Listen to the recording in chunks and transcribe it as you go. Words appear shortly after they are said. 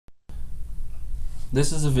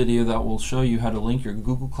This is a video that will show you how to link your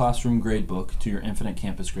Google Classroom Gradebook to your Infinite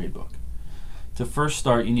Campus Gradebook. To first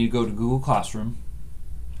start, you need to go to Google Classroom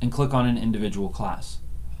and click on an individual class.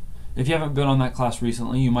 If you haven't been on that class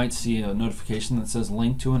recently, you might see a notification that says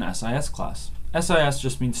link to an SIS class. SIS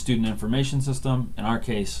just means Student Information System, in our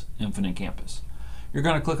case, Infinite Campus. You're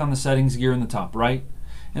going to click on the settings gear in the top right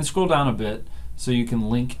and scroll down a bit so you can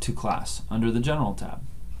link to class under the General tab.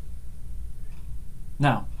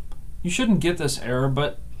 Now, you shouldn't get this error,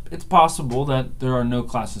 but it's possible that there are no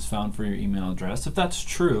classes found for your email address. If that's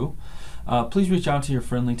true, please reach out to your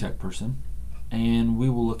friendly tech person, and we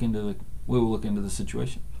will look into the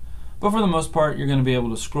situation. But for the most part, you're going to be able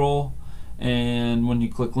to scroll, and when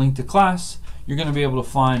you click link to class, you're going to be able to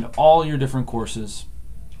find all your different courses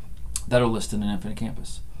that are listed in Infinite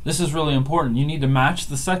Campus. This is really important. You need to match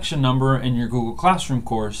the section number in your Google Classroom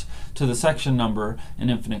course to the section number in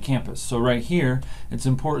Infinite Campus. So right here, it's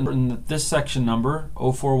important that this section number,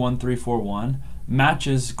 041341,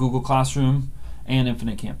 matches Google Classroom and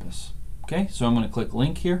Infinite Campus. Okay, so I'm going to click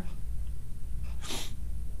link here.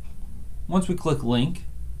 Once we click link,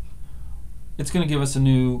 it's going to give us a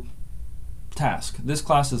new task. This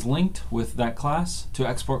class is linked with that class. To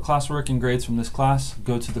export classwork and grades from this class,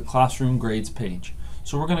 go to the Classroom Grades page.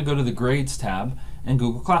 So we're going to go to the Grades tab in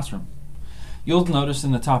Google Classroom. You'll notice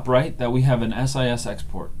in the top right that we have an SIS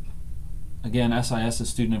export. Again, SIS is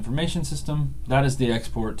Student Information System. That is the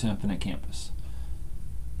export to Infinite Campus.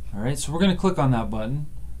 Alright, so we're going to click on that button,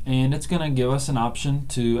 and it's going to give us an option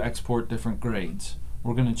to export different grades.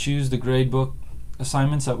 We're going to choose the gradebook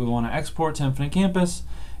assignments that we want to export to Infinite Campus,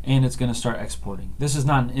 and it's going to start exporting. This is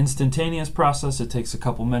not an instantaneous process. It takes a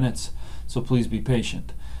couple minutes, so please be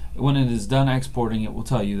patient. When it is done exporting, it will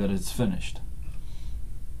tell you that it's finished.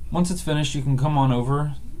 Once it's finished, you can come on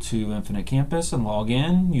over to Infinite Campus and log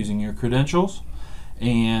in using your credentials,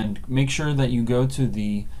 and make sure that you go to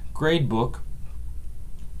the gradebook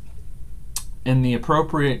in the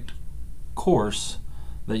appropriate course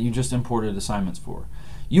that you just imported assignments for.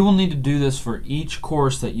 You will need to do this for each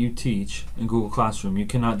course that you teach in Google Classroom. You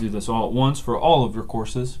cannot do this all at once for all of your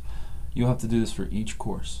courses. You'll have to do this for each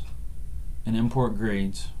course and import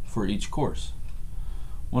grades for each course.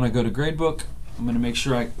 When I go to Gradebook, I'm going to make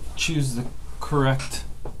sure I choose the correct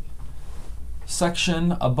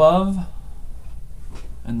section above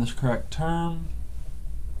and the correct term.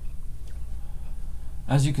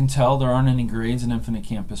 As you can tell, there aren't any grades in Infinite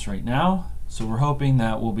Campus right now, so we're hoping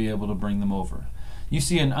that we'll be able to bring them over. You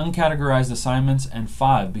see an uncategorized assignments and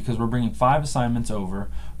 5 because we're bringing 5 assignments over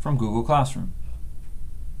from Google Classroom.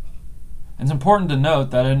 It's important to note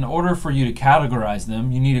that in order for you to categorize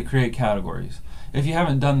them, you need to create categories. If you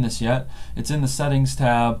haven't done this yet, it's in the Settings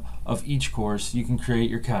tab of each course. You can create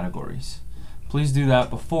your categories. Please do that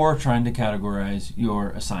before trying to categorize your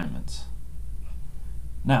assignments.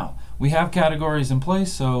 Now, we have categories in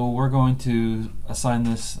place, so we're going to assign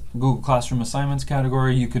this Google Classroom Assignments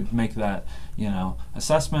category. You could make that,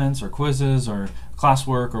 assessments or quizzes or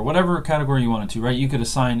classwork or whatever category you wanted to, right? You could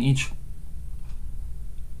assign each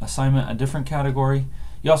assignment a different category.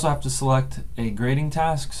 You also have to select a grading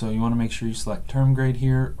task, so you want to make sure you select term grade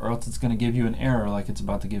here, or else it's going to give you an error like it's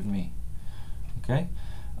about to give me. Okay,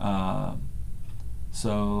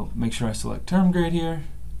 so make sure I select term grade here,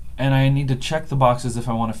 and I need to check the boxes if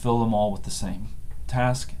I want to fill them all with the same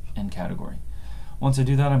task and category. Once I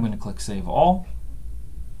do that, I'm going to click Save All,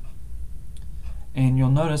 and you'll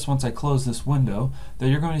notice once I close this window that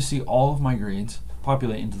you're going to see all of my grades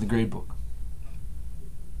populate into the gradebook.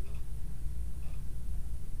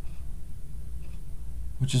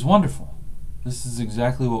 Which is wonderful. This is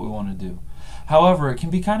exactly what we want to do. However, it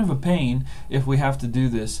can be kind of a pain if we have to do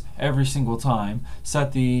this every single time,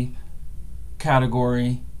 set the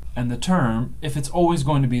category and the term if it's always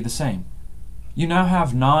going to be the same. You now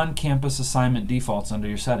have non-campus assignment defaults under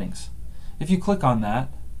your settings. If you click on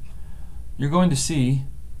that, you're going to see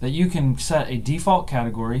that you can set a default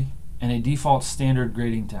category and a default standard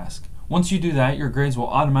grading task. Once you do that, your grades will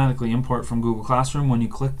automatically import from Google Classroom when you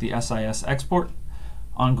click the SIS export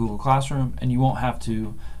on Google Classroom, and you won't have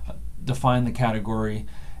to define the category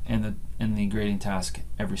and the grading task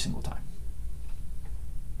every single time.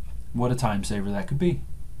 What a time saver that could be.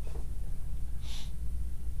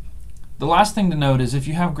 The last thing to note is if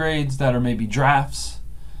you have grades that are maybe drafts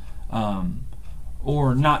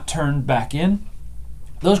or not turned back in,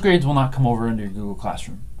 those grades will not come over into your Google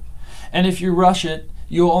Classroom. And if you rush it,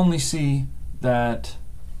 you'll only see that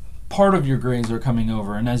part of your grades are coming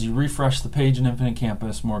over, and as you refresh the page in Infinite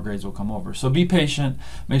Campus, more grades will come over. So be patient,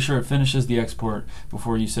 make sure it finishes the export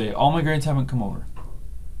before you say, all my grades haven't come over.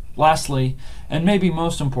 Lastly, and maybe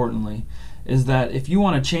most importantly, is that if you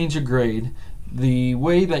want to change a grade the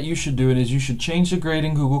way that you should do it is you should change the grade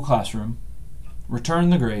in Google Classroom, return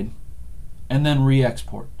the grade, and then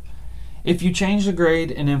re-export. If you change the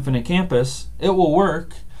grade in Infinite Campus, it will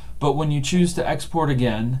work, but when you choose to export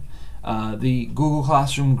again, the Google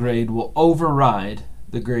Classroom grade will override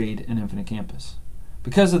the grade in Infinite Campus.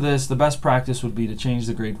 Because of this, the best practice would be to change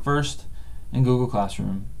the grade first in Google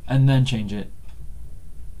Classroom, and then change it,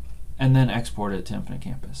 and then export it to Infinite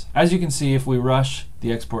Campus. As you can see, if we rush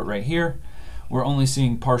the export right here, we're only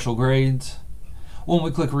seeing partial grades. When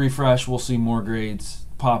we click refresh, we'll see more grades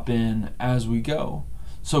pop in as we go.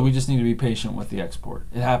 So we just need to be patient with the export.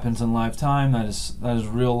 It happens in live time. That is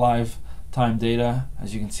real live time data.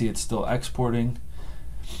 As you can see, it's still exporting.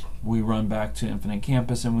 We run back to Infinite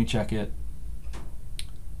Campus and we check it.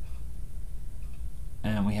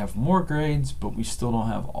 And we have more grades, but we still don't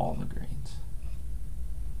have all the grades.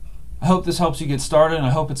 I hope this helps you get started, and I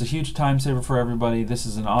hope it's a huge time saver for everybody. This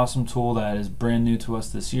is an awesome tool that is brand new to us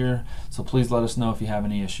this year, so please let us know if you have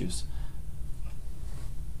any issues.